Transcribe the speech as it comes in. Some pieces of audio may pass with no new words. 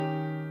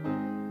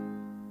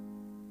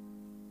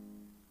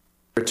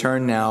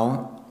Return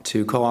now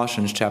to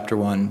Colossians chapter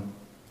 1.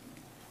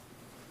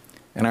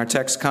 And our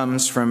text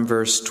comes from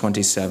verse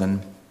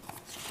 27.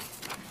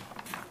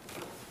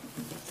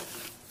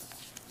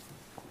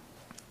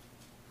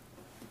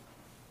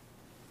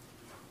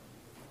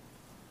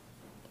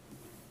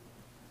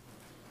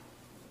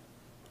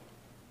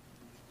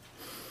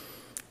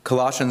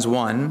 Colossians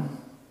 1,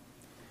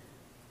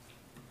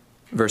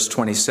 verse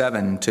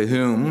 27, to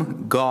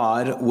whom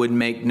God would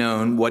make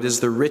known what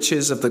is the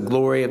riches of the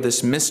glory of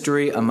this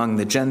mystery among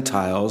the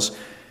Gentiles,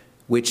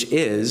 which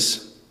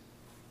is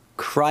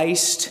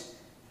Christ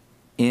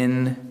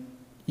in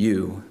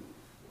you,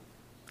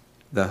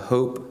 the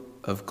hope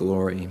of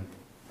glory.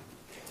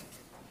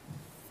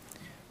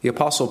 The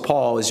Apostle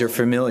Paul, as you're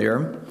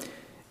familiar,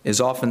 is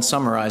often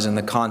summarizing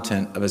the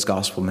content of his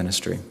gospel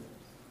ministry.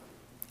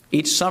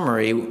 Each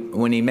summary,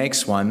 when he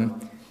makes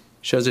one,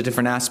 shows a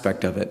different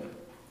aspect of it.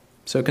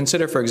 So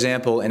consider, for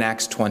example, in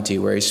Acts 20,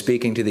 where he's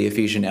speaking to the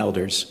Ephesian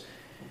elders.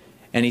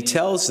 And he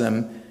tells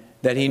them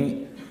that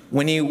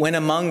when he went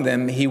among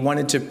them, he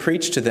wanted to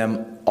preach to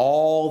them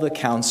all the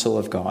counsel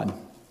of God.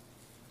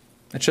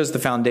 That shows the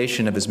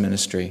foundation of his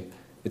ministry.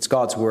 It's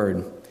God's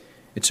word.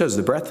 It shows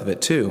the breadth of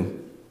it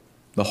too,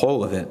 the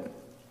whole of it.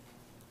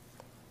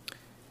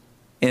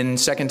 In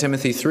 2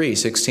 Timothy 3,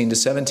 16 to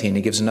 17,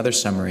 he gives another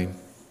summary.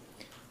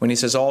 When he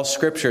says, all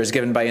Scripture is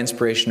given by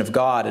inspiration of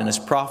God and is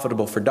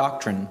profitable for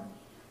doctrine,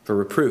 for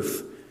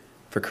reproof,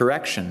 for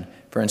correction,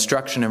 for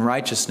instruction in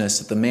righteousness,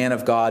 that the man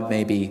of God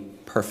may be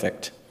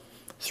perfect,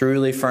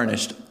 thoroughly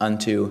furnished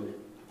unto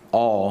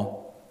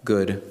all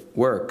good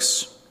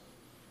works.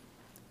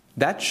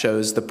 That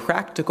shows the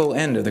practical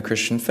end of the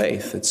Christian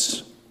faith.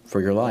 It's for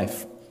your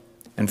life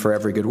and for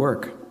every good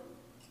work.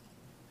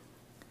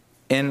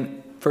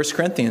 In 1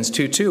 Corinthians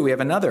 2:2, we have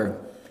another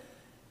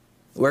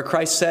where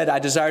Christ said, I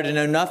desire to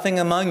know nothing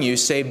among you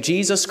save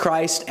Jesus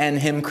Christ and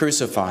him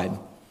crucified.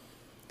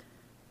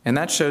 And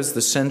that shows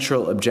the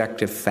central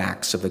objective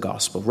facts of the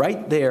gospel.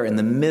 Right there in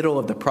the middle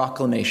of the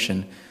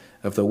proclamation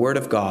of the word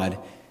of God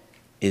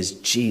is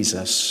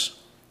Jesus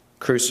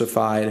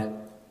crucified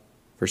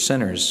for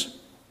sinners.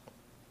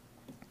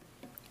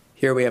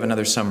 Here we have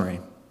another summary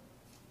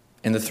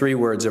in the three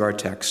words of our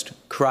text,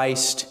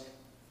 Christ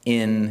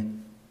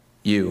in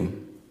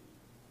you.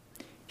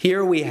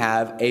 Here we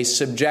have a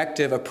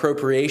subjective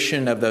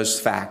appropriation of those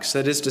facts.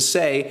 That is to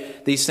say,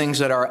 these things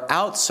that are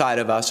outside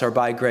of us are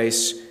by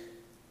grace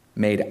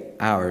made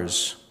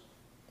ours.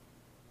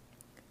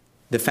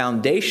 The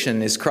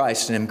foundation is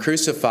Christ and him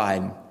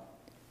crucified.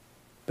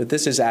 But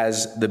this is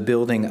as the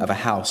building of a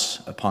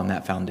house upon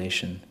that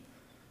foundation,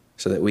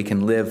 so that we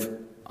can live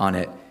on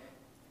it.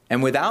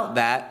 And without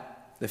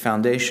that, the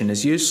foundation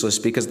is useless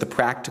because the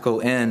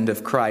practical end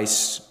of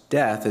Christ's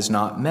death is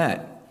not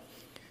met.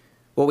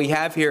 What we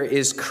have here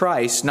is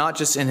Christ, not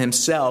just in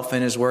himself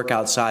and his work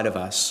outside of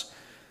us,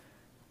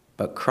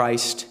 but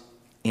Christ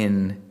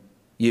in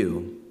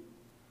you.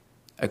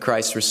 A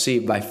Christ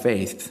received by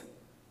faith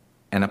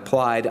and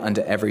applied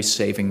unto every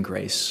saving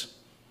grace.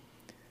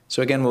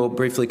 So again, we'll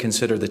briefly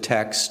consider the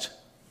text.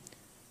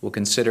 We'll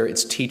consider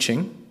its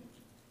teaching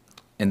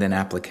and then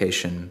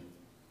application.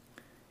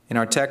 In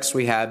our text,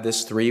 we have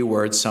this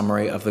three-word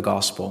summary of the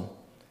gospel.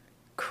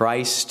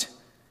 Christ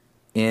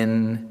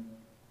in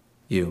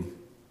you.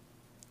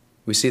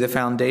 We see the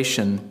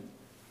foundation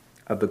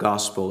of the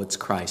gospel. It's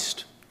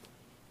Christ.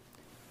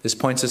 This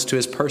points us to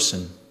his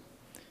person.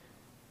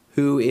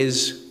 Who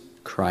is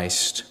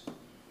Christ?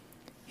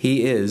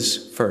 He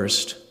is,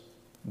 first,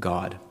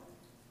 God.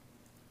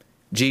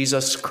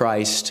 Jesus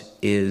Christ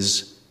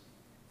is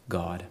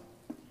God.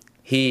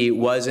 He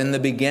was in the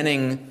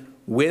beginning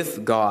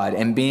with God,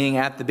 and being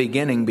at the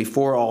beginning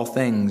before all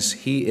things,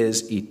 he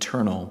is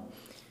eternal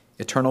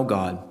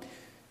God.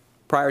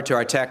 Prior to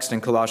our text in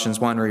Colossians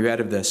 1, we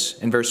read of this.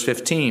 In verse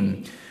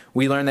 15,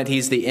 we learn that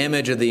he's the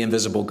image of the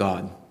invisible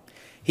God.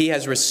 He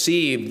has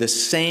received the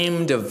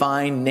same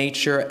divine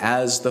nature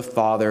as the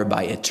Father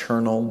by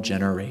eternal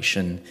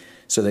generation,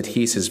 so that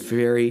he's his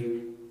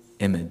very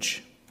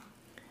image.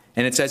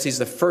 And it says he's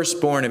the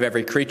firstborn of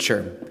every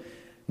creature.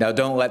 Now,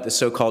 don't let the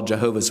so-called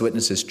Jehovah's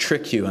Witnesses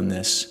trick you on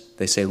this.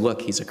 They say,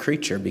 look, he's a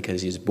creature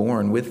because he's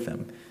born with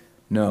them.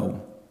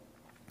 No.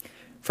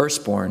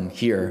 Firstborn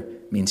here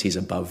means he's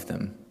above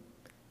them.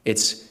 It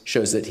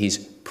shows that he's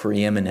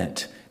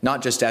preeminent,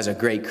 not just as a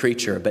great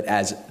creature, but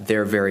as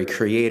their very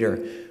creator,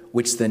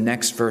 which the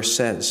next verse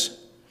says,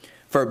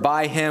 for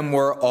by him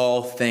were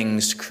all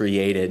things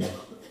created.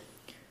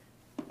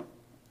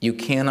 You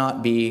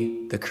cannot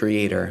be the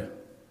creator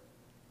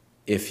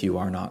if you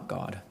are not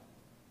God.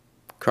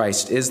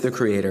 Christ is the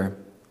creator.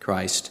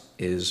 Christ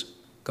is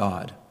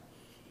God.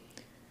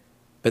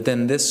 But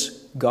then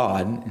this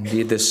God,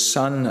 indeed this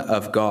Son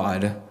of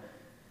God,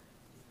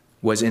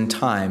 was in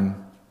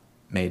time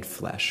made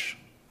flesh.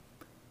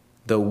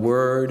 The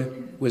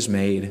Word was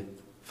made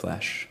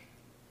flesh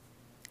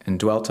and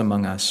dwelt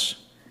among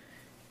us.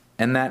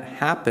 And that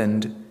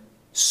happened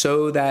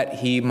so that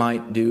he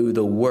might do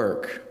the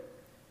work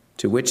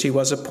to which he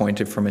was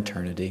appointed from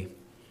eternity.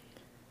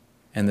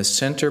 And the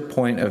center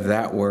point of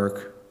that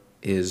work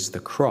is the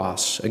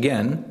cross.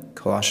 Again,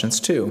 Colossians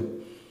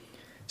 2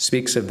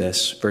 speaks of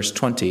this, verse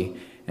 20,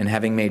 and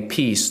having made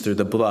peace through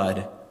the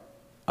blood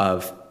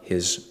of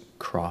his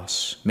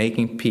cross,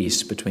 making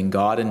peace between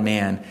God and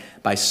man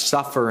by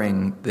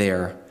suffering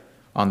there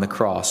on the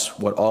cross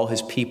what all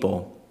his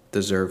people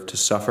deserve to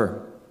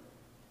suffer.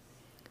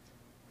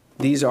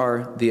 These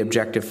are the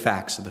objective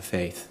facts of the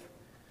faith,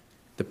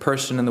 the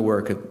person and the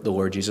work of the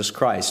Lord Jesus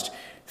Christ.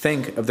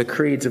 Think of the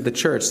creeds of the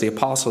church, the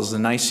Apostles, the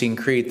Nicene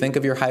Creed. Think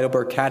of your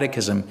Heidelberg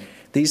Catechism.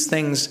 These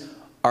things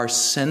are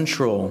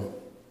central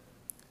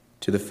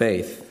to the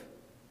faith.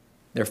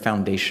 They're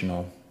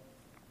foundational.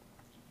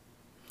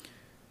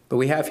 But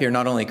we have here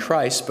not only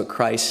Christ, but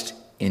Christ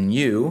in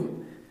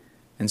you.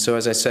 And so,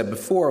 as I said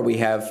before, we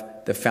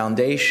have the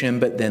foundation,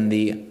 but then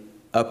the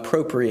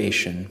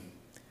appropriation,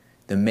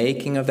 the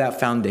making of that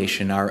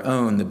foundation our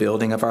own, the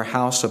building of our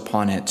house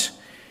upon it,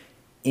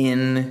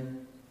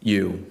 in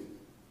you.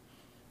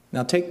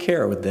 Now take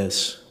care with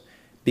this,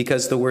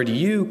 because the word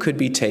you could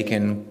be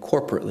taken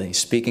corporately,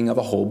 speaking of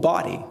a whole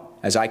body,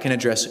 as I can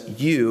address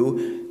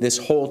you, this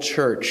whole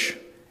church,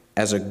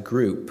 as a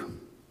group.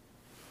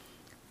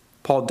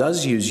 Paul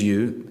does use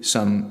you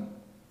some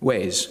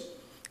ways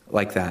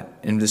like that.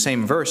 In the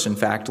same verse, in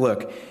fact,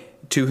 look,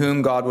 to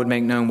whom God would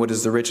make known what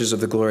is the riches of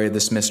the glory of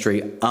this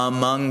mystery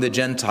among the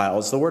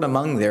Gentiles. The word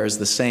among there is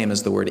the same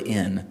as the word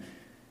in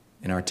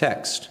our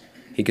text.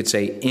 He could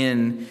say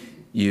in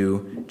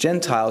you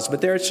Gentiles,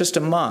 but there it's just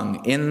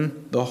among,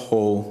 in the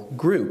whole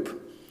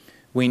group.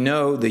 We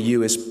know the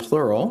you is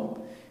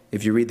plural.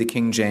 If you read the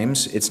King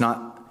James, it's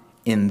not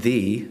in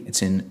thee,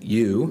 it's in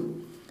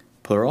you,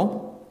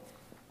 plural.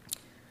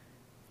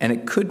 And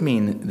it could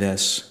mean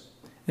this.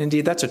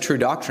 Indeed, that's a true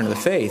doctrine of the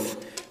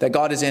faith, that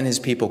God is in his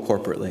people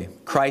corporately.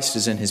 Christ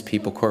is in his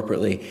people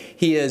corporately.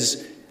 He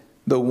is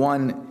the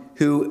one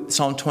who,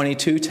 Psalm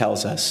 22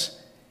 tells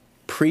us,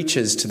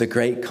 preaches to the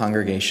great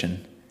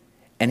congregation.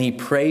 And he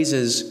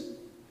praises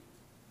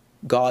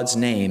God's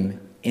name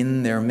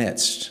in their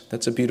midst.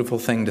 That's a beautiful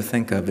thing to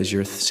think of as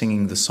you're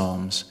singing the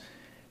Psalms.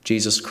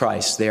 Jesus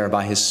Christ there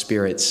by his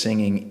Spirit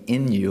singing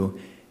in you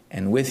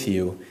and with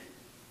you,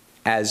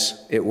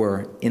 as it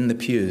were, in the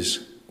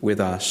pews with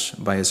us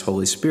by his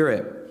Holy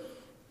Spirit.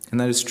 And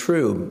that is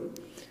true,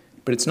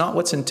 but it's not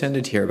what's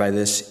intended here by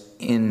this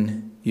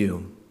in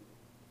you.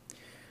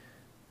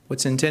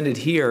 What's intended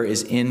here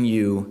is in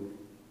you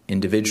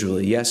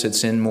individually. Yes,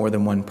 it's in more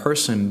than one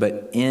person,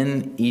 but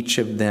in each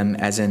of them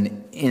as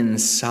in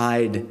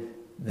inside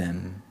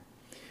them.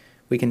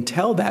 We can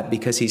tell that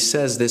because he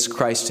says this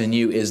Christ in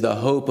you is the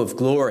hope of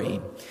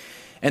glory.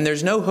 And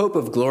there's no hope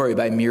of glory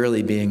by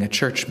merely being a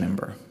church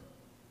member,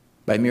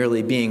 by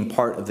merely being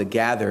part of the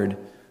gathered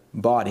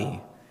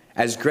body.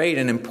 As great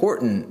and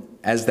important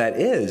as that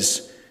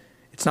is,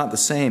 it's not the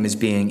same as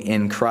being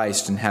in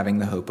Christ and having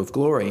the hope of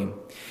glory.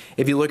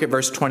 If you look at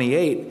verse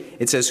 28,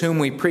 it says, whom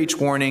we preach,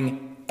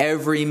 warning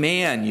every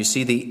man. You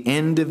see the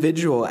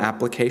individual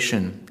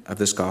application of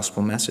this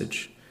gospel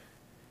message.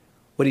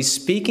 What he's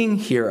speaking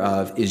here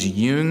of is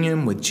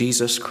union with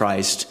Jesus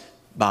Christ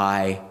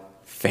by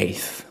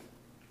faith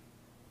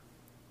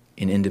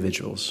in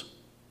individuals.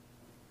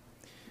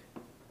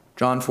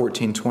 John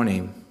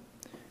 14:20,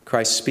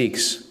 Christ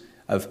speaks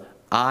of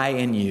I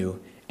in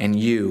you and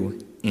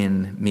you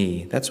in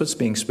me. That's what's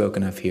being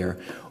spoken of here.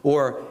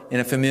 Or in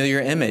a familiar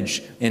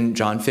image, in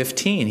John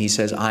 15, he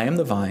says, I am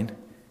the vine,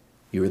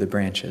 you are the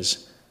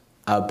branches.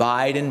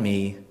 Abide in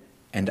me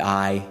and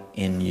I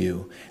in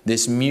you.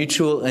 This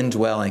mutual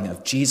indwelling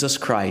of Jesus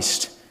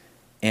Christ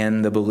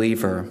and the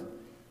believer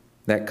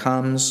that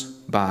comes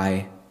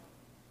by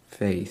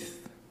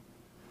faith.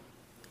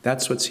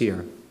 That's what's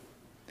here.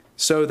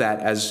 So that,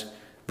 as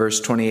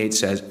verse 28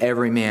 says,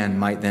 every man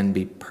might then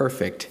be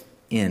perfect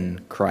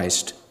in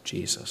Christ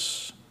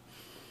Jesus.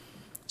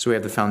 So we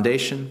have the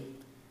foundation,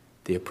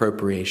 the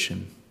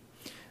appropriation.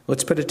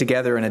 Let's put it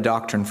together in a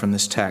doctrine from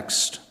this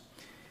text.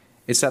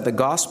 It's that the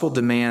gospel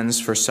demands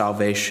for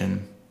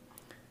salvation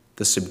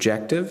the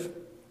subjective,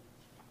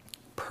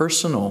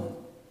 personal,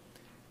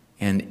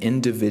 and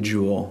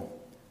individual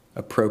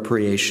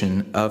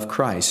appropriation of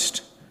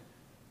Christ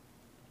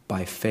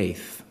by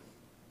faith.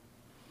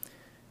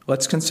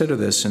 Let's consider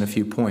this in a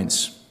few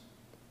points.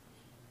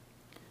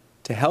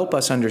 To help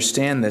us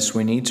understand this,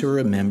 we need to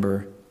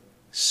remember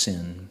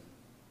sin.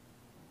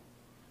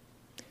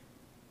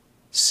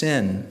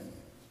 Sin,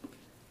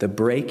 the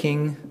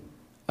breaking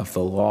of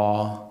the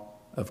law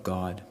of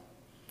God.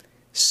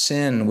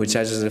 Sin, which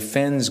as it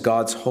offends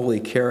God's holy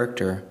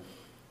character,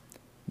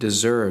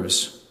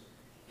 deserves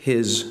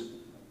his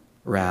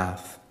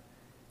wrath.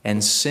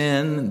 And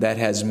sin that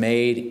has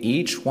made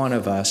each one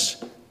of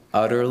us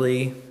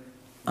utterly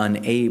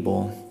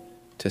unable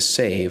to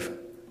save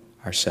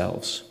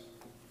ourselves.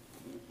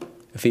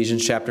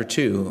 Ephesians chapter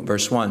 2,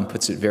 verse 1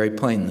 puts it very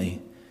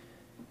plainly,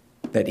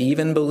 that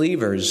even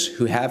believers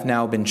who have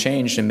now been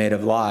changed and made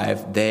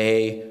alive,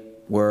 they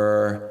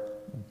were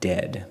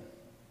dead.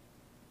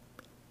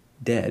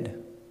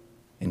 Dead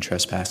in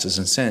trespasses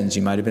and sins.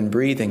 You might have been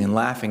breathing and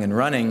laughing and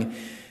running,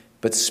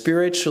 but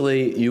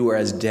spiritually you were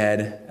as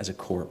dead as a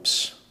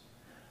corpse.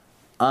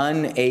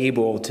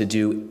 unable to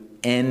do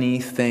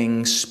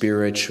anything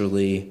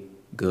spiritually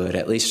good,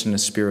 at least in a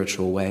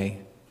spiritual way.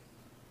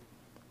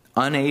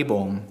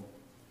 Unable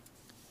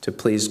to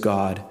please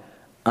God,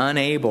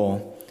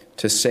 unable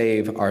to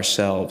save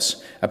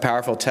ourselves. A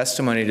powerful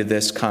testimony to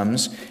this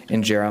comes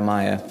in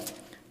Jeremiah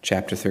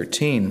chapter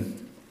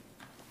 13,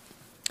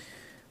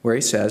 where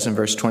he says in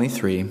verse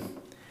 23,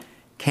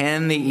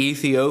 "Can the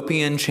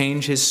Ethiopian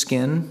change his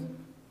skin,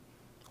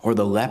 or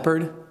the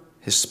leopard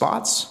his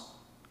spots?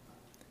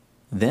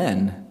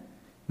 Then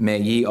may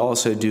ye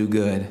also do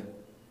good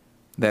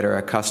that are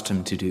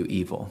accustomed to do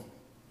evil."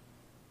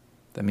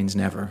 That means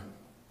never.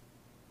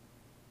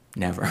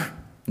 Never.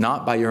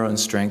 Not by your own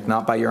strength,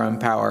 not by your own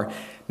power,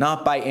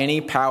 not by any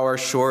power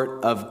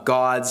short of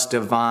God's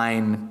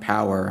divine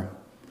power.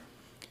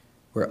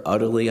 We're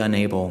utterly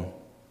unable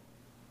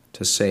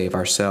to save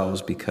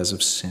ourselves because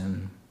of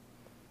sin.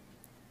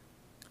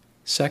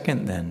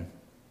 Second, then,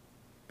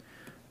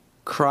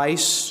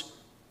 Christ's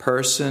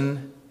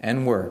person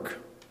and work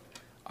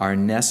are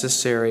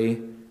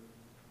necessary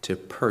to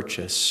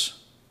purchase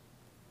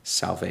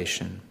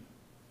salvation.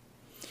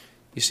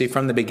 You see,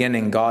 from the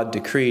beginning, God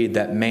decreed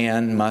that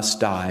man must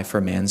die for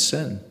man's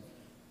sin.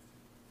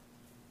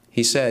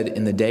 He said,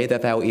 "In the day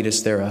that thou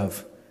eatest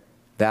thereof,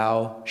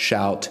 thou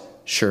shalt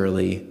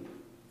surely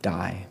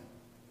die."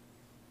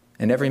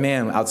 And every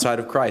man outside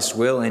of Christ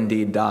will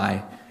indeed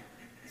die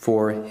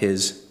for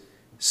his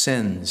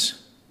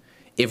sins.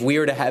 If we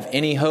were to have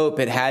any hope,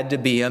 it had to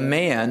be a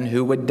man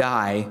who would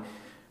die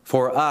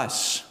for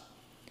us.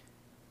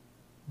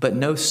 But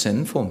no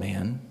sinful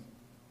man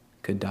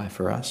could die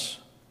for us.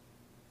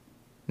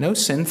 No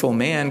sinful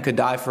man could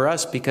die for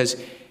us because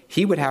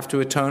he would have to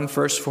atone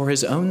first for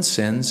his own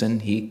sins,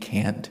 and he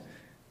can't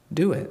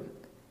do it.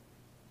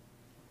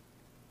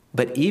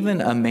 But even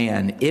a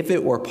man, if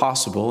it were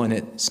possible, and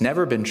it's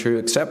never been true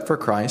except for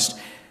Christ,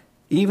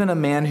 even a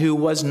man who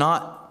was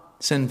not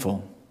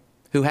sinful,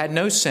 who had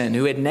no sin,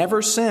 who had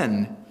never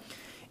sinned,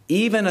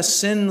 even a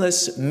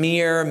sinless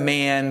mere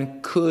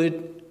man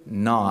could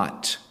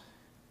not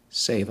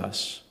save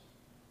us.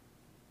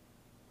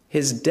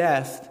 His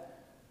death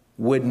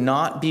would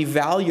not be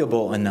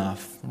valuable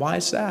enough. Why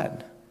is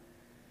that?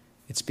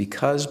 It's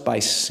because by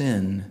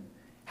sin,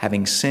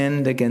 having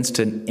sinned against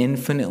an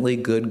infinitely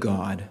good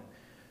God,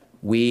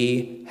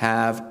 we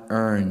have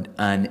earned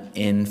an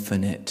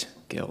infinite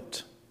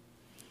guilt.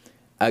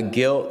 A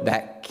guilt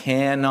that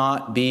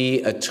cannot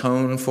be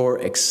atoned for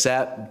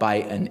except by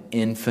an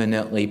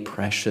infinitely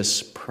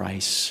precious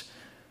price.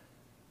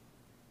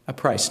 A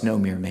price no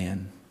mere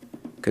man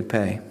could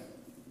pay.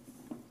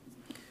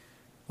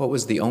 What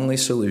was the only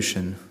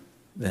solution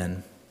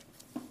then?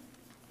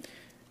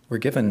 We're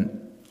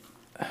given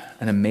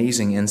an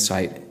amazing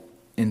insight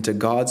into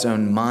God's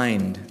own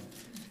mind.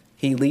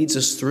 He leads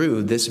us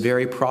through this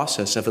very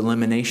process of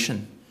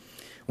elimination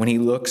when he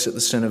looks at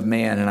the sin of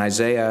man in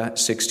Isaiah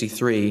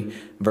 63,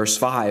 verse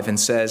 5, and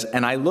says,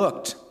 "And I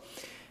looked,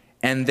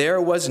 and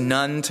there was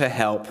none to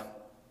help.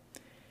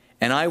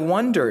 And I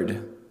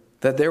wondered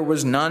that there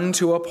was none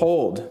to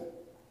uphold."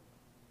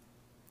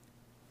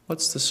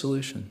 What's the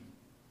solution?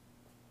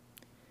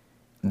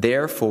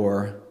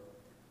 "Therefore,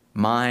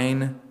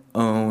 mine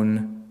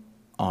own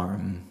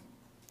arm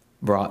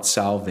brought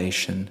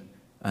salvation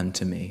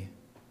unto me."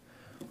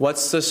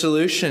 What's the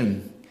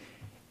solution?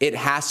 It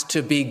has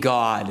to be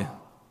God.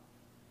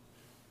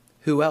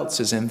 Who else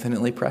is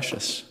infinitely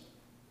precious?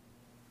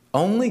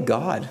 Only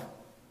God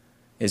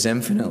is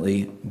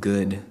infinitely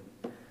good.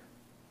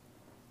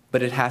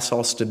 But it has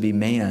also to be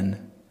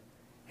man.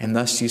 And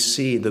thus you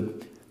see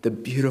the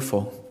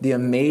beautiful, the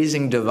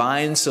amazing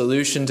divine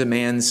solution to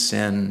man's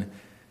sin,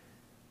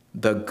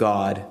 the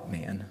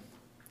God-man,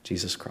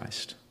 Jesus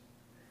Christ.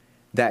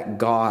 That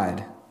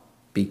God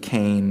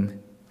became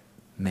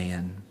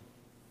man.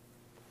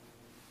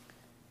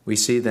 We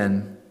see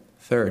then,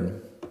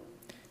 third,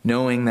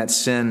 knowing that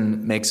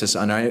sin makes us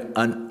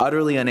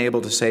utterly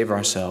unable to save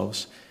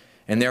ourselves,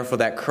 and therefore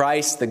that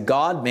Christ, the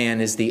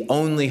God-man, is the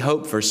only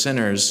hope for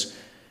sinners.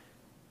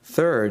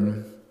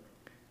 Third,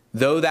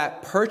 though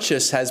that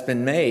purchase has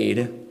been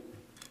made,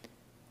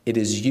 it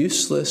is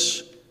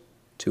useless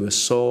to a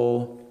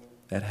soul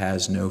that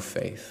has no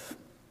faith.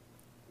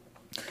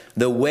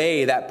 The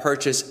way that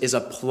purchase is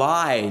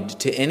applied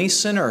to any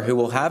sinner who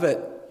will have it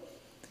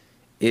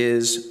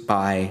is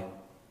by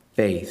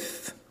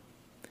faith.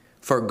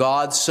 For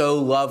God so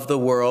loved the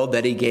world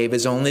that he gave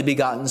his only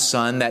begotten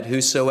Son, that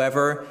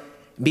whosoever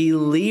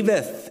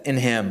believeth in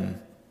him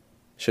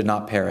should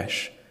not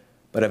perish,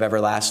 but have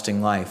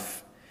everlasting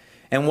life.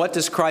 And what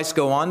does Christ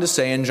go on to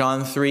say in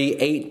John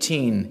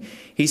 3:18?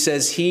 He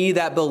says, "He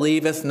that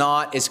believeth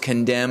not is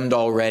condemned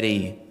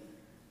already,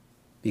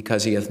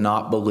 because he hath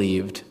not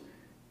believed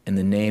in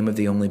the name of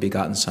the only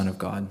begotten Son of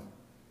God."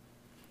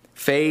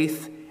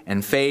 Faith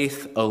and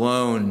faith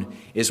alone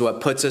is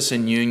what puts us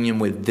in union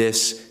with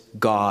this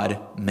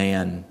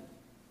God-man.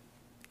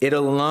 It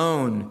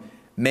alone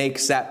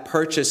makes that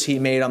purchase he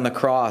made on the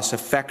cross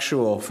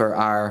effectual for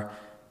our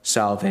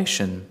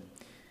salvation.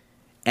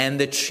 And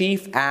the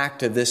chief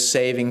act of this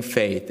saving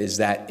faith is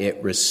that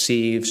it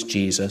receives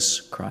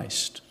Jesus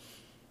Christ.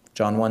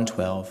 John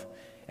 1:12,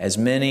 as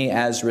many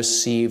as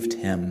received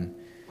him,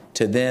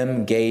 to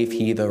them gave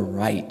he the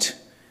right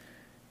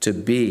to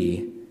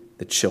be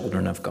the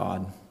children of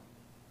God.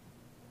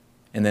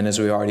 And then, as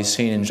we've already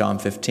seen in John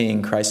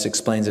 15, Christ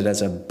explains it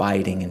as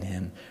abiding in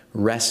him,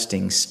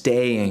 resting,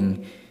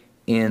 staying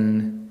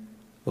in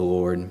the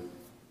Lord.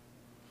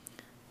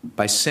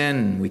 By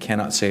sin, we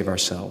cannot save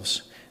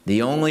ourselves.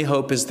 The only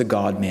hope is the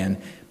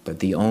God-man, but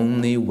the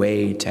only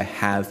way to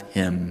have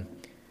him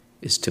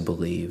is to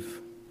believe.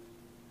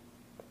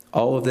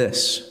 All of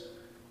this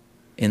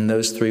in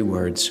those three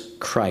words,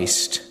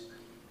 Christ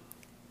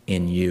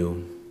in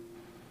you.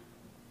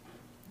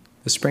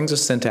 This brings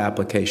us into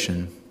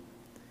application.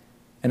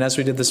 And as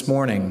we did this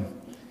morning,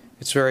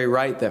 it's very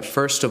right that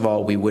first of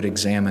all we would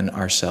examine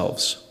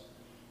ourselves.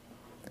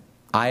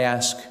 I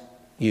ask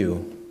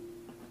you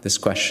this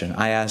question.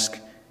 I ask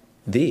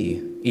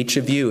thee, each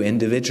of you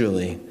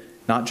individually,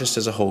 not just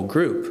as a whole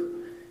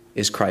group,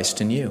 is Christ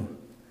in you?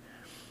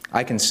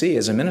 I can see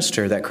as a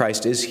minister that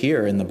Christ is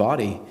here in the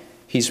body.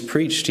 He's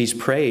preached, he's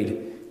prayed,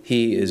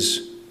 he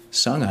is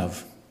sung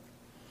of.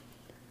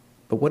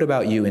 But what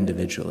about you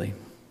individually?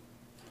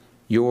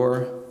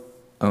 Your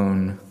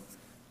own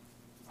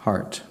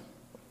heart.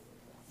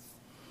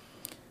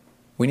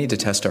 We need to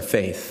test our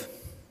faith.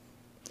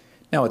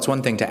 Now, it's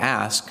one thing to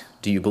ask,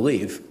 do you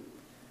believe?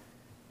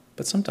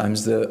 But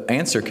sometimes the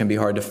answer can be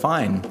hard to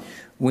find.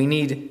 We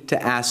need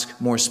to ask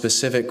more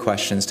specific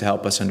questions to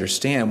help us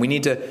understand. We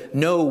need to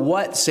know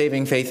what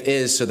saving faith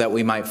is so that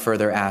we might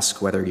further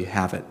ask whether you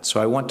have it.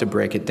 So I want to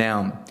break it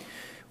down.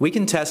 We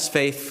can test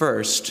faith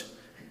first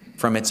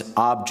from its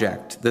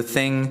object, the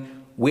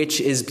thing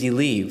which is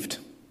believed.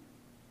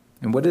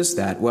 And what is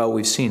that? Well,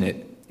 we've seen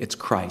it. It's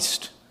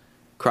Christ.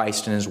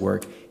 Christ and his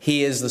work.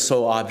 He is the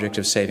sole object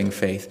of saving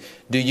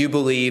faith. Do you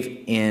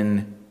believe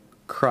in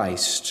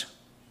Christ?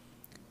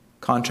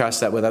 Contrast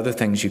that with other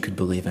things you could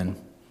believe in.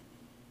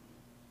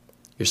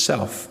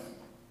 Yourself.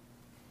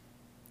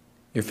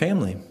 Your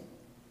family.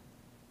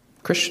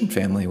 Christian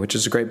family, which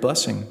is a great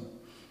blessing.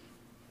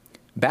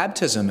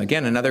 Baptism,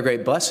 again, another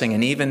great blessing.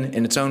 And even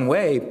in its own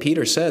way,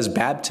 Peter says,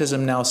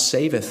 baptism now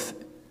saveth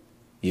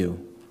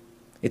you.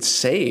 It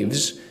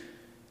saves,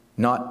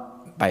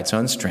 not by its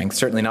own strength,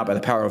 certainly not by the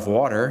power of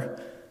water,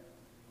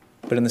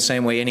 but in the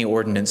same way any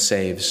ordinance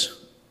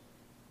saves,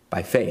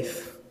 by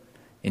faith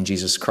in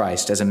Jesus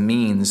Christ as a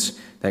means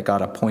that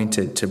God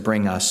appointed to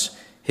bring us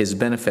his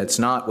benefits,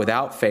 not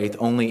without faith,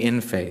 only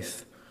in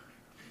faith.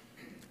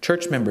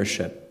 Church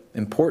membership,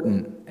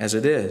 important as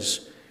it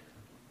is,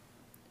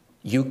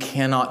 you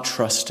cannot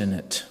trust in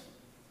it.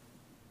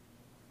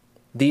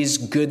 These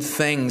good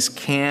things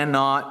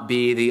cannot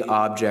be the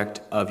object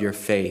of your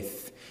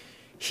faith.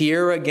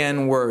 Here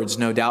again words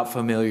no doubt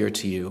familiar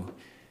to you.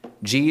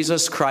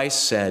 Jesus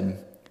Christ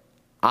said,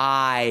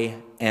 I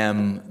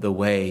am the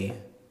way,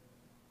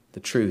 the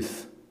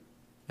truth,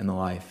 and the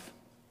life.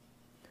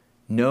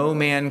 No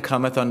man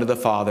cometh unto the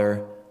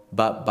Father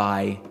but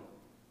by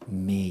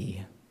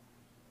me.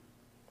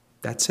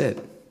 That's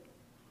it.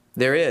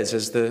 There is,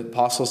 as the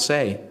apostles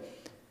say,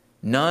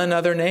 none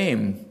other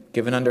name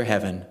given under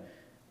heaven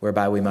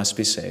whereby we must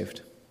be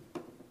saved.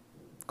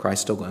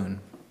 Christ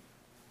alone.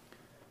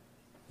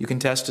 You can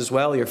test as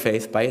well your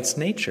faith by its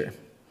nature.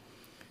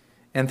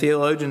 And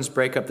theologians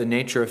break up the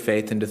nature of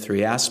faith into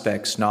three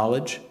aspects: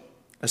 knowledge,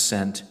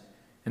 assent,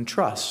 and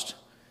trust.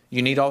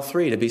 You need all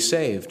three to be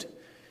saved.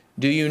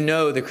 Do you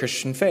know the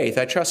Christian faith?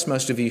 I trust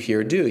most of you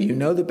here do. You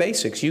know the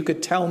basics. You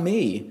could tell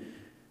me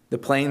the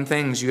plain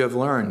things you have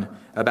learned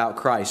about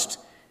Christ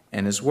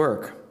and his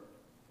work.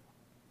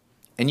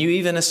 And you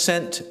even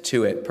assent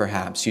to it,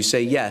 perhaps. You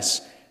say,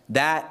 yes,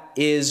 that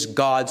is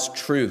God's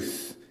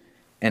truth,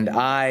 and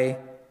I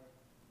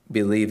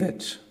believe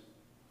it.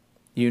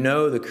 You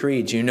know the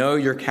creeds, you know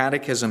your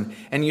catechism,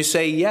 and you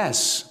say,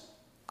 yes,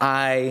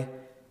 I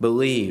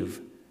believe.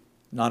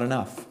 Not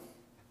enough.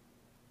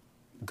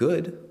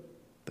 Good,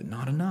 but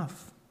not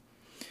enough.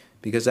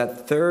 Because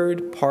that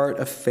third part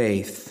of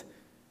faith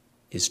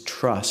is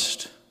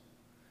trust,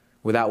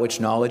 without which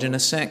knowledge and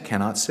assent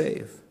cannot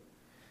save.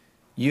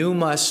 You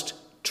must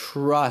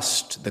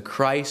trust the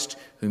Christ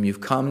whom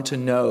you've come to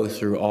know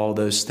through all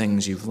those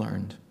things you've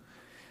learned.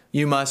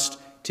 You must,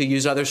 to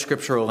use other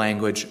scriptural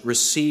language,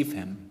 receive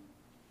him.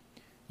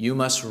 You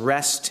must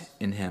rest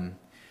in him.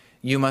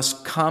 You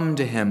must come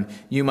to him.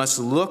 You must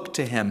look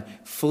to him,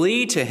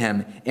 flee to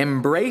him,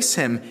 embrace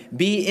him,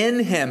 be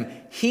in him.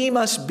 He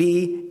must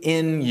be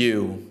in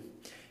you.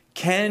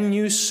 Can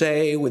you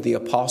say with the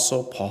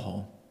Apostle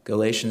Paul,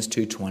 Galatians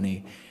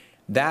 2:20,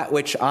 that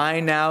which I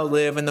now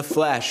live in the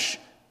flesh,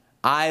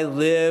 I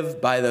live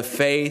by the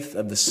faith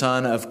of the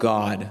Son of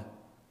God?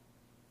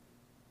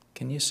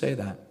 Can you say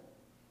that?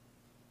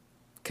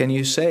 Can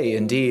you say,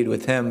 indeed,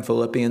 with him,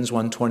 Philippians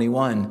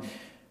 1:21,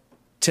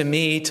 to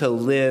me to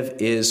live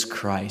is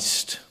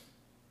Christ?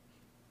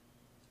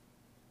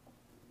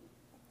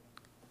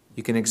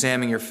 You can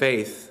examine your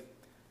faith,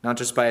 not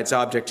just by its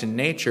object and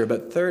nature,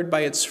 but third,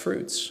 by its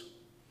fruits.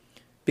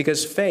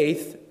 Because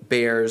faith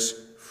bears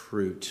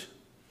fruit,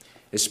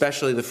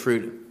 especially the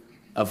fruit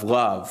of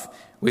love.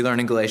 We learn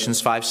in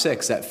Galatians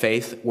 5:6 that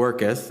faith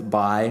worketh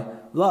by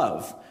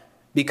love.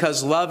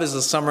 Because love is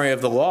the summary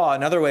of the law,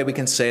 another way we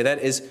can say that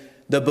is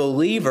the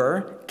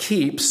believer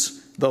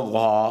keeps the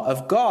law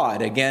of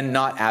God. Again,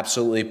 not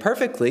absolutely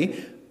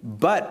perfectly,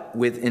 but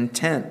with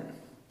intent.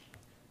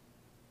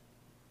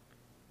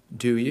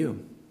 Do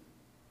you?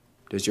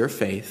 Does your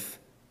faith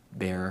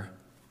bear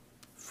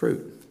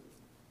fruit?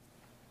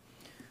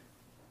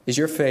 Is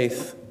your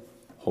faith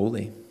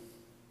holy?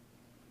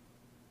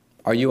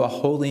 Are you a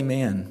holy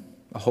man,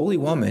 a holy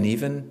woman,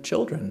 even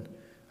children?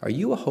 Are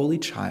you a holy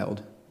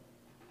child?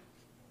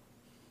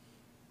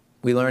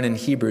 We learn in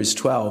Hebrews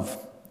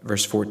 12,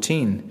 verse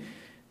 14,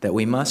 that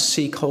we must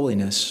seek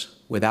holiness,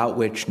 without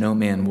which no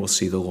man will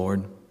see the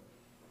Lord.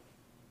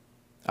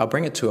 I'll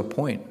bring it to a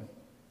point,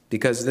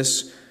 because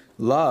this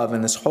love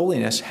and this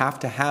holiness have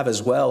to have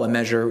as well a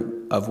measure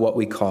of what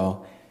we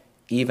call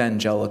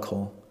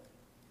evangelical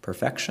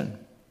perfection.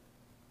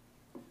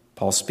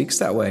 Paul speaks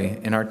that way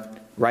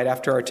right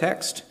after our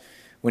text,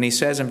 when he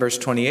says in verse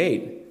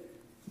 28,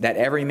 that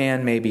every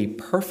man may be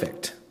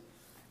perfect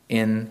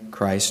in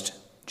Christ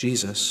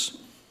Jesus.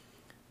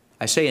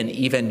 I say an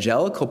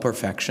evangelical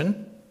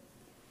perfection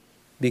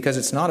because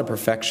it's not a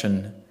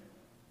perfection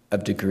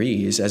of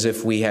degrees, as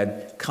if we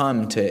had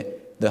come to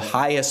the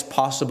highest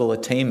possible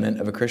attainment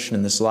of a Christian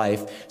in this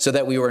life so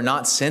that we were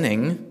not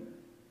sinning.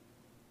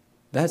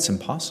 That's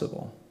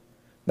impossible.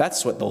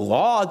 That's what the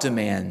law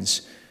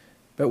demands.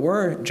 But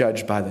we're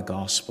judged by the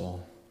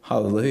gospel.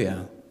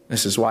 Hallelujah.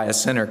 This is why a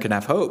sinner can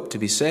have hope to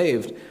be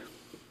saved.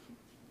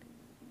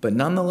 But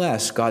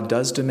nonetheless, God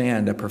does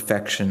demand a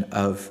perfection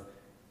of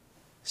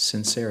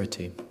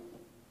sincerity.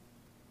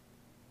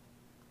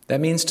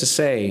 That means to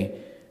say,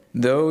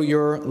 though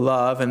your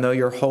love and though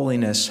your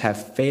holiness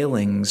have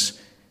failings,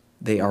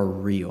 they are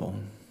real.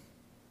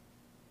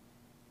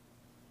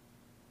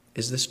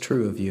 Is this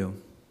true of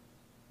you?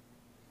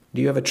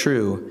 Do you have a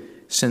true,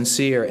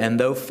 sincere, and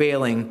though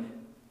failing,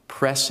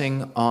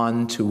 pressing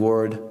on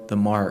toward the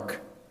mark,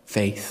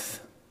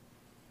 faith?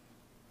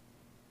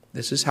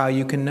 This is how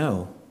you can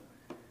know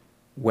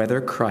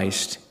whether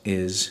Christ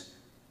is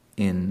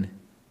in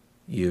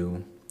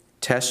you.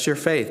 Test your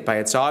faith by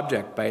its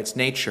object, by its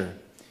nature,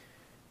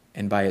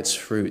 and by its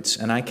fruits.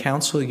 And I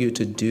counsel you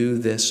to do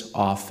this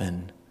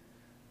often,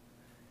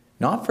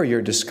 not for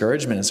your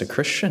discouragement as a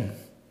Christian,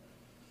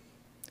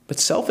 but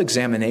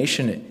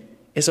self-examination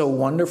is a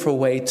wonderful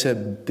way to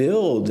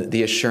build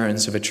the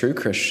assurance of a true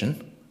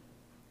Christian,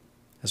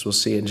 as we'll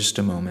see in just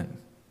a moment.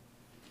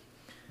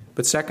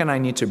 But second, I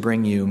need to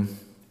bring you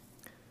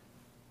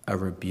a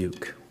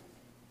rebuke.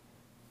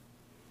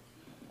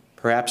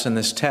 Perhaps in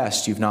this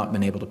test you've not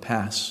been able to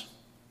pass.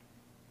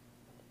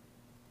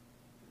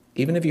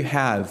 Even if you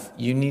have,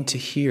 you need to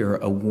hear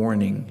a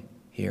warning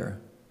here.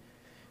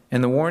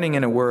 And the warning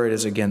in a word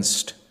is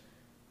against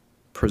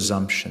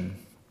presumption.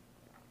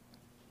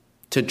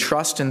 To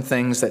trust in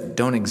things that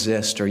don't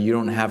exist or you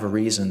don't have a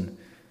reason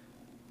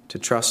to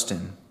trust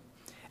in.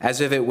 As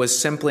if it was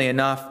simply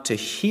enough to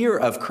hear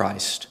of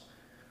Christ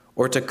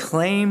or to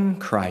claim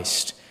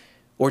Christ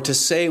or to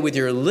say with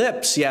your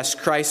lips, yes,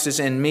 Christ is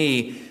in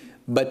me,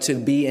 but to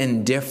be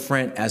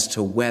indifferent as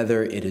to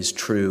whether it is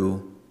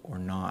true or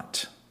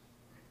not.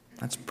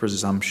 That's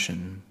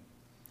presumption.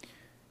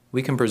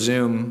 We can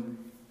presume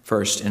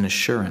first in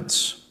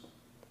assurance.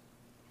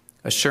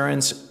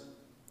 Assurance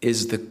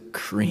is the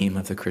cream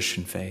of the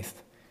Christian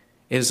faith.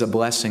 It is a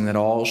blessing that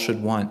all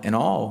should want and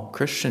all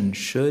Christians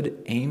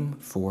should aim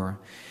for.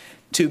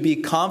 To be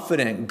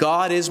confident,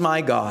 God is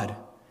my God,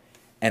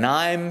 and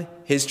I'm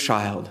his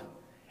child,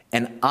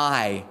 and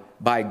I,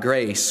 by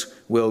grace,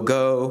 will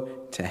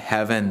go to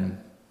heaven.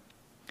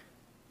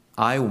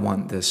 I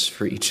want this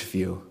for each of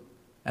you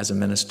as a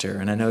minister,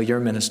 and I know your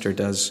minister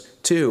does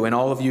too, and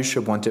all of you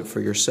should want it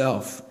for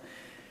yourself.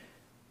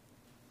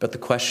 But the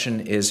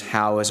question is,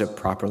 how is it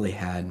properly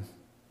had?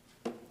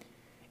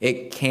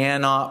 It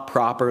cannot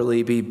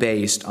properly be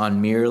based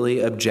on merely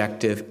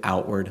objective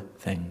outward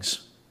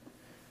things.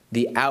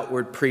 The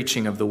outward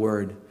preaching of the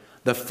word,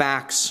 the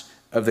facts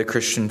of the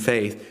Christian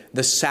faith,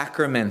 the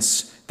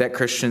sacraments that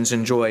Christians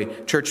enjoy,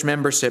 church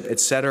membership,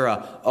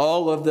 etc.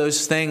 All of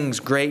those things,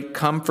 great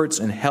comforts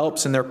and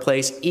helps in their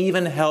place,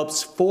 even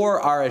helps for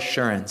our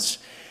assurance.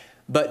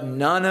 But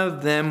none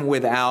of them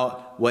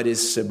without what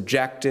is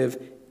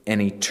subjective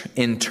and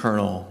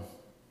internal,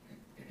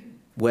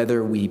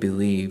 whether we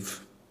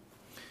believe.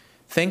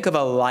 Think of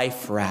a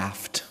life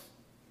raft.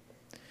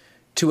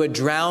 To a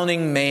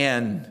drowning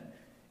man,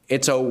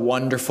 it's a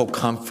wonderful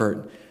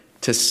comfort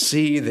to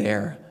see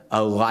there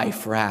a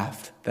life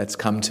raft that's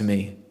come to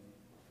me.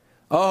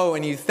 Oh,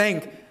 and you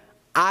think,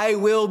 I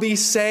will be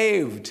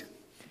saved.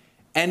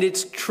 And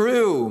it's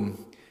true,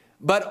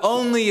 but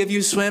only if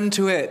you swim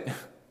to it.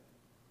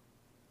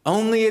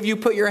 Only if you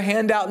put your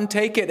hand out and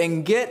take it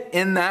and get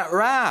in that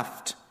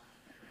raft.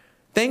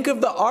 Think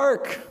of the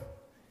ark.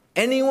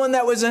 Anyone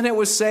that was in it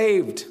was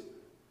saved.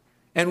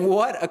 And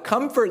what a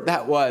comfort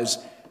that was.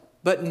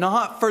 but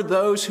not for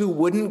those who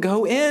wouldn't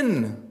go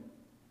in.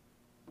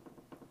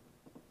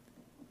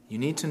 You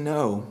need to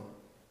know,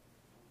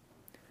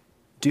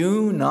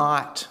 do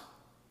not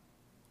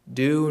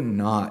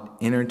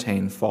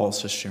entertain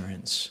false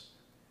assurance.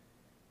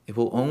 It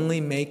will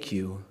only make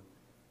you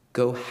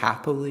go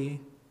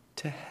happily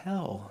to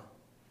hell.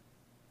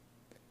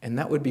 And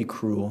that would be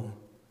cruel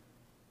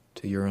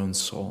to your own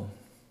soul.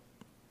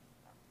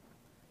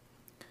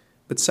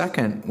 But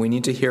second, we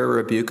need to hear a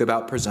rebuke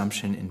about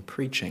presumption in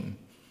preaching.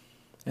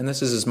 And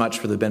this is as much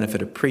for the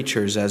benefit of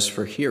preachers as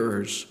for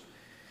hearers.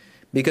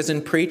 Because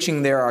in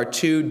preaching there are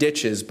two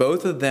ditches,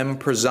 both of them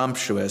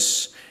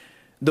presumptuous.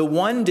 The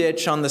one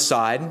ditch on the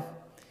side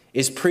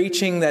is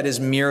preaching that is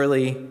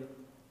merely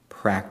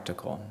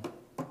practical.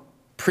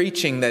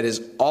 Preaching that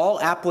is all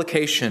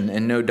application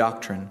and no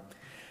doctrine.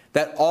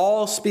 That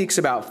all speaks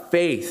about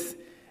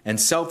faith and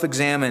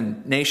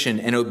self-examination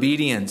and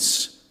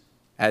obedience,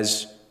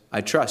 as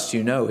I trust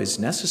you know is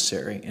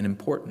necessary and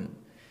important.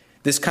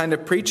 This kind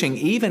of preaching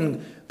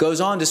even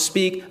goes on to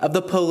speak of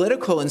the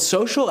political and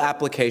social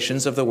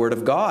applications of the Word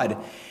of God.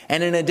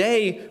 And in a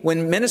day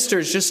when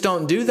ministers just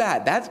don't do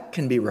that, that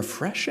can be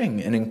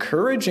refreshing and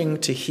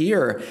encouraging to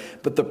hear.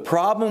 But the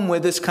problem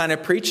with this kind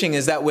of preaching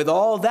is that with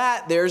all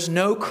that, there's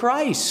no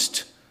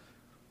Christ.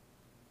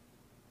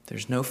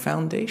 There's no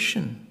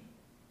foundation.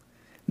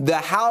 The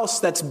house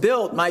that's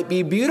built might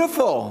be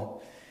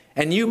beautiful,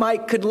 and you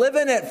could live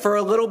in it for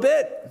a little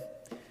bit.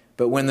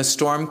 But when the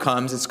storm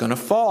comes, it's going to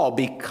fall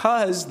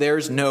because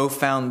there's no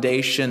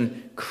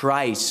foundation,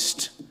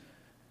 Christ.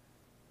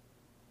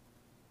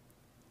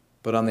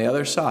 But on the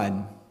other side,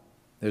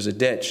 there's a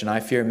ditch, and I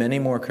fear many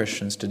more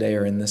Christians today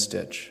are in this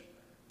ditch.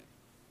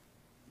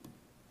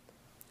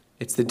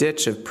 It's the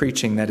ditch of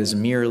preaching that is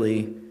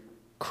merely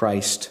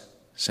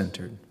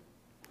Christ-centered.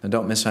 Now,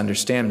 don't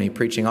misunderstand me.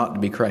 Preaching ought to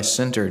be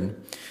Christ-centered.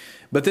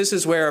 But this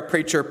is where a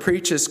preacher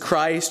preaches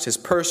Christ, his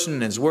person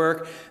and his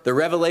work, the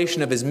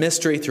revelation of his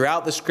mystery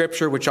throughout the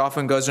Scripture, which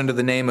often goes under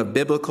the name of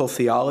biblical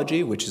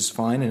theology, which is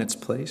fine in its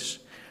place.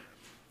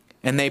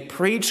 And they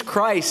preach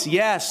Christ,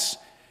 yes,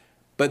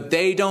 but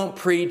they don't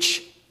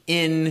preach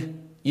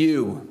in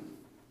you.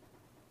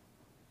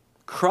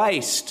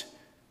 Christ,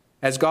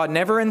 as God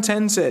never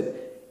intends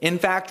it, in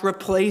fact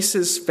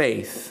replaces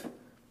faith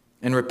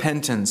and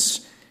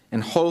repentance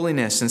and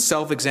holiness and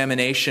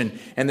self-examination.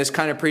 And this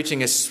kind of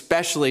preaching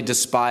especially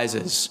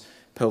despises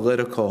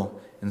political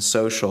and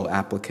social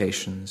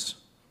applications.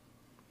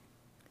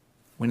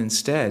 When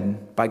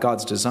instead, by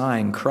God's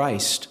design,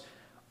 Christ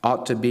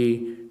ought to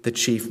be the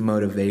chief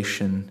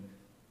motivation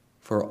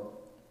for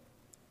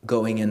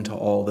going into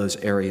all those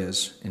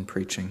areas in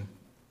preaching.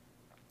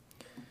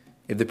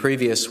 If the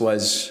previous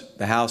was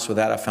the house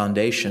without a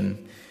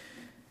foundation,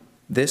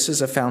 this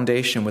is a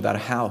foundation without a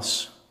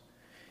house.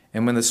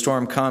 And when the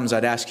storm comes,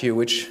 I'd ask you,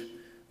 which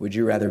would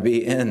you rather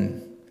be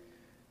in?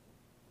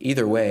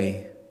 Either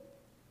way,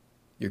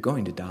 you're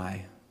going to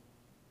die.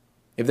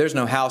 If there's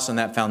no house on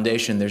that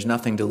foundation, there's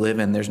nothing to live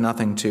in, there's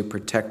nothing to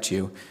protect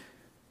you.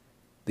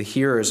 The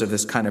hearers of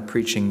this kind of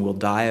preaching will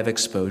die of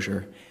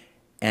exposure,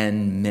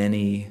 and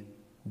many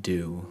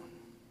do.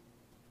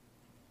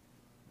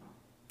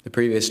 The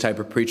previous type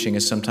of preaching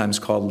is sometimes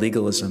called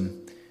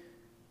legalism.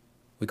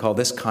 We call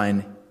this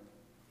kind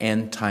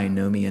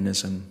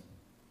antinomianism,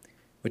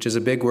 which is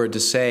a big word to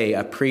say,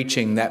 a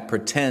preaching that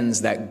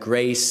pretends that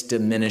grace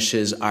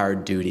diminishes our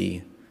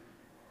duty,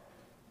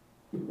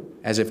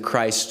 as if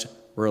Christ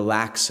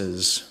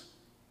relaxes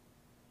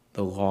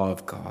the law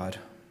of God.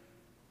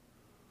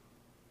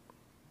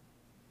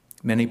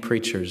 Many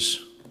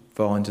preachers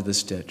fall into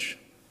this ditch,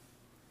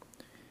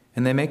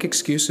 and they make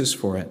excuses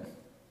for it.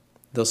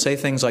 They'll say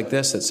things like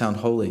this that sound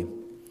holy.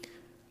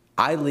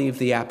 I leave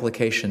the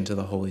application to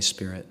the Holy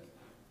Spirit.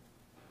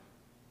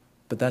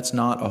 But that's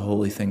not a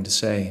holy thing to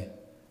say,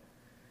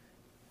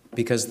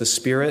 because the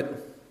Spirit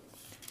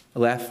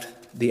left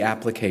the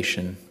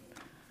application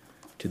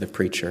to the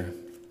preacher.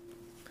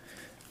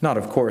 Not,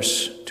 of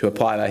course, to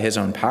apply by his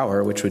own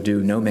power, which would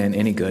do no man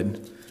any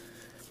good,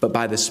 but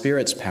by the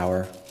Spirit's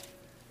power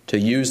to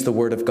use the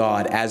Word of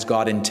God as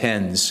God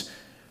intends,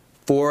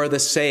 for the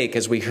sake,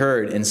 as we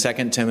heard in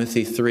 2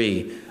 Timothy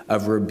 3,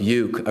 of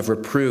rebuke, of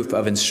reproof,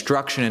 of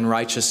instruction in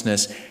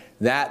righteousness,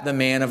 that the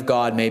man of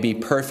God may be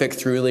perfect,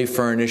 thoroughly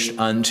furnished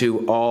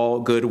unto all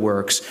good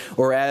works.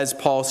 Or as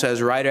Paul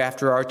says right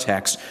after our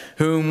text,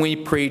 whom we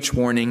preach,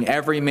 warning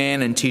every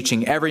man and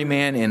teaching every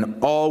man in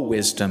all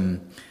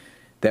wisdom,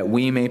 that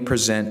we may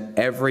present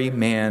every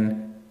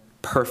man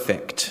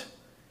perfect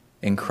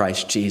in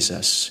Christ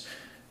Jesus.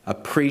 A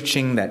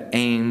preaching that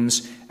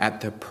aims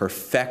at the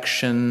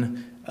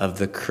perfection of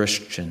the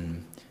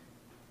Christian.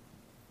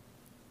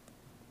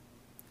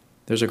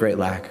 There's a great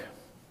lack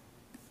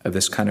of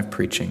this kind of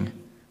preaching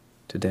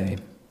today.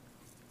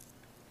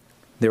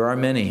 There are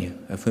many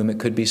of whom it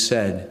could be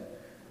said,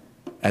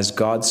 as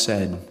God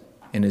said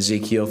in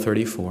Ezekiel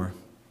 34,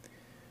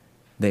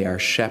 they are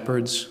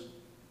shepherds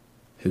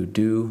who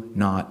do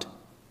not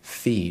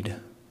feed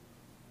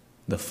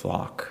the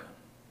flock.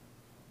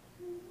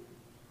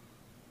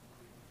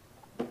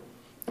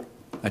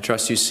 I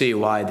trust you see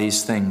why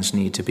these things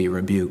need to be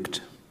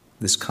rebuked,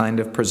 this kind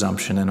of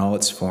presumption in all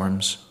its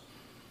forms.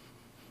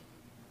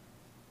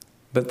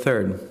 But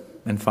third,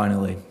 and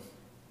finally,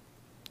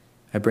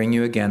 I bring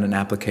you again an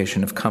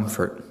application of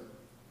comfort.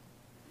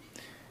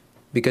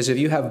 Because if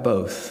you have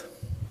both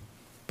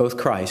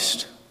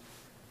Christ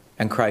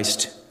and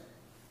Christ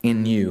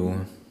in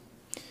you,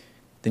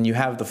 then you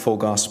have the full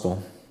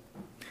gospel,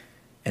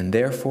 and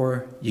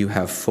therefore you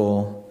have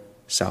full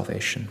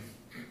salvation.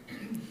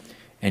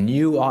 And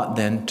you ought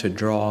then to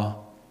draw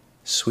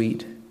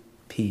sweet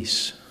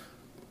peace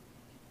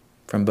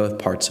from both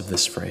parts of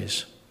this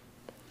phrase.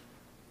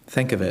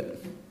 Think of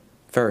it.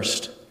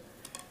 First,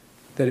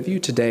 that if you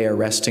today are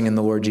resting in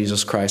the Lord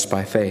Jesus Christ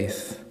by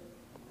faith,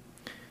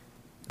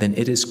 then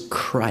it is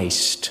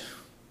Christ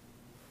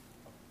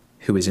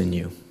who is in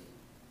you.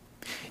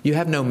 You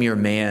have no mere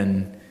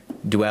man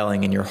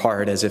dwelling in your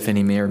heart as if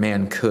any mere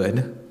man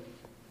could.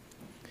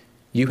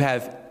 You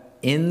have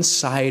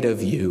inside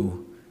of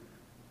you,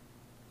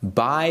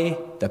 by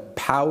the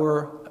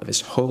power of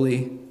his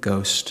Holy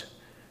Ghost,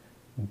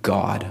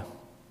 God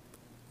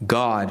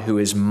who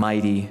is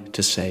mighty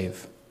to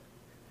save.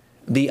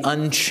 The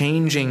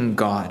unchanging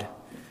God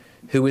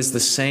who is the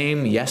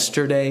same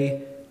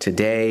yesterday,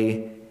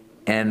 today,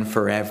 and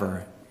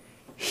forever.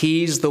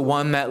 He's the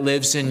one that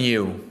lives in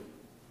you.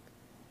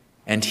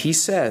 And he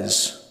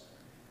says,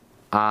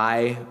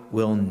 I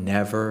will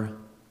never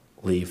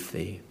leave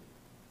thee,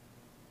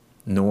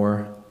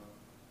 nor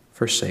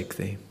forsake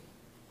thee.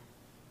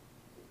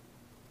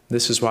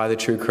 This is why the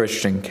true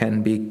Christian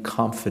can be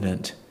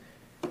confident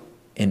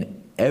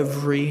in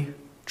every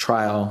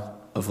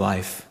trial of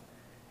life,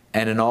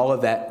 and in all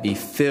of that be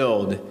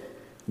filled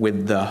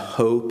with the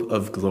hope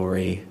of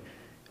glory,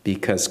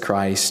 because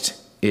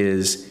Christ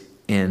is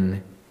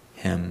in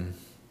him.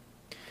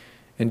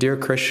 And dear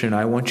Christian,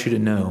 I want you to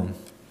know,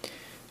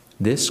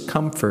 this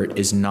comfort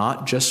is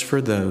not just for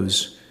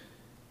those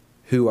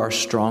who are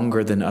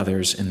stronger than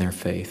others in their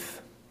faith.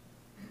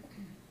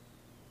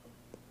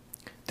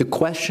 The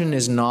question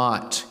is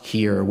not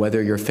here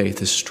whether your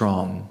faith is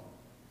strong.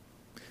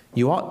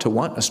 You ought to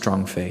want a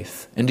strong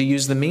faith and to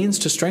use the means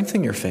to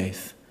strengthen your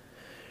faith.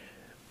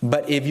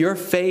 But if your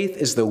faith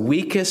is the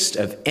weakest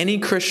of any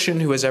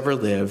Christian who has ever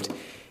lived,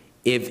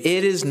 if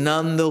it is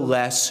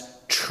nonetheless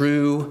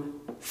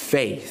true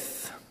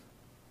faith,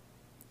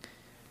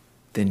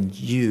 then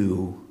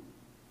you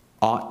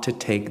ought to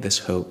take this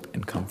hope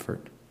and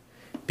comfort.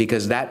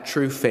 Because that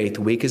true faith,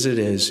 weak as it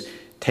is,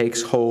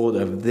 takes hold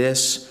of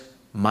this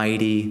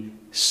mighty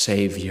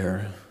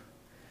Savior.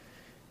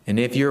 And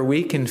if you're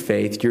weak in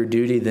faith, your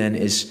duty then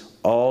is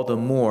all the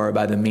more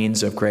by the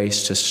means of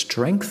grace to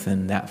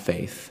strengthen that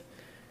faith,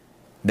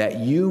 that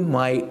you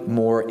might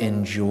more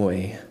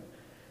enjoy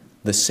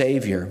the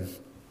Savior,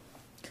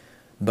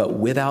 but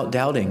without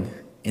doubting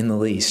in the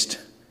least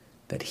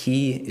that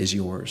he is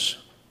yours,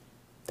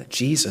 that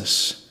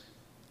Jesus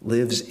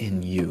lives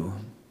in you.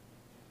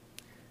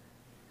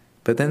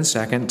 But then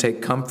second,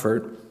 take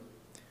comfort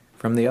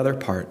from the other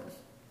part.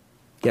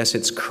 Yes,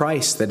 it's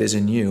Christ that is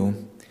in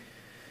you,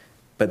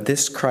 but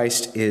this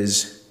Christ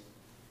is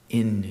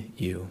in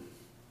you.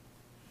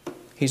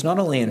 He's not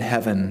only in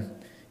heaven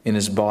in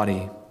his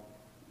body,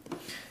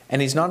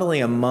 and he's not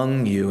only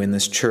among you in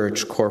this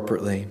church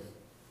corporately,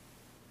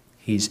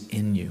 he's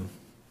in you,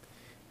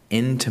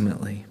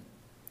 intimately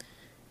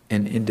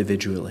and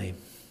individually.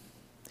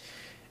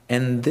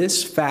 And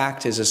this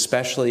fact is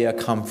especially a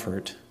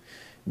comfort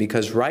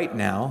because right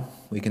now,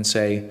 we can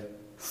say,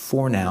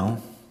 for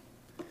now,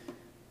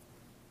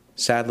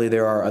 sadly,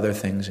 there are other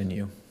things in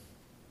you,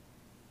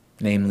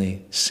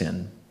 namely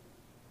sin.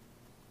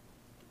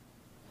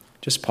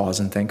 Just pause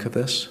and think of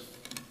this.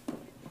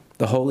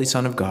 The Holy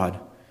Son of God,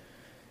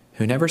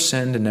 who never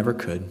sinned and never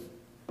could,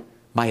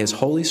 by his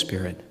Holy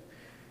Spirit,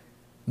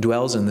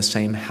 dwells in the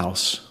same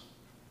house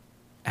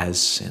as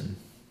sin.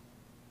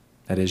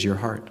 That is your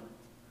heart.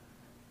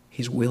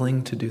 He's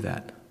willing to do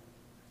that.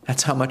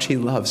 That's how much he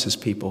loves his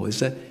people. Is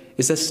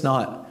this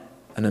not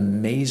an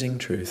amazing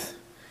truth?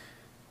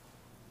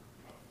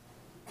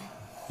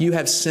 You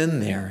have sin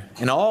there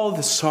and all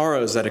the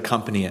sorrows that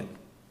accompany it.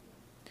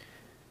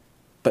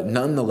 But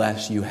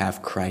nonetheless, you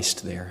have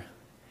Christ there.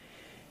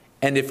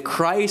 And if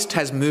Christ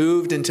has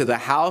moved into the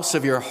house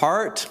of your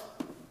heart,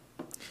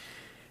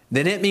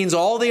 then it means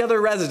all the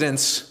other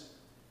residents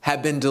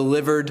have been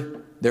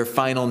delivered their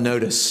final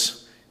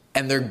notice,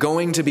 and they're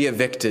going to be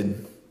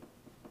evicted.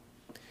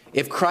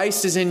 If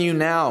Christ is in you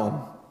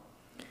now,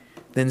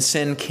 then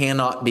sin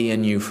cannot be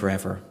in you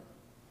forever.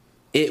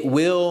 It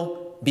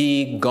will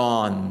be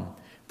gone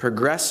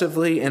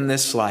progressively in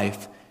this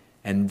life,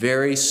 and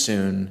very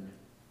soon,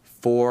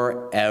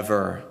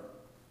 forever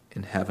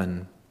in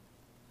heaven.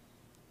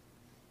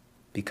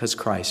 Because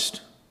Christ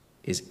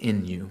is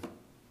in you.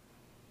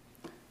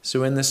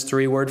 So in this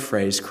three-word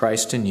phrase,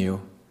 Christ in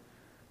you,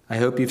 I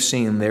hope you've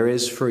seen there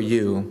is for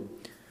you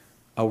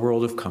a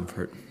world of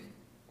comfort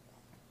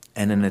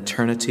and an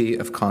eternity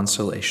of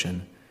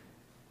consolation.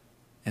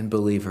 And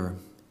believer,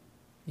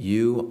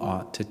 you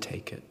ought to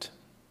take it.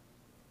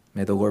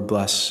 May the Lord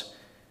bless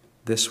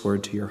this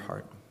word to your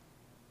heart.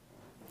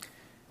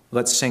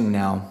 Let's sing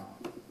now.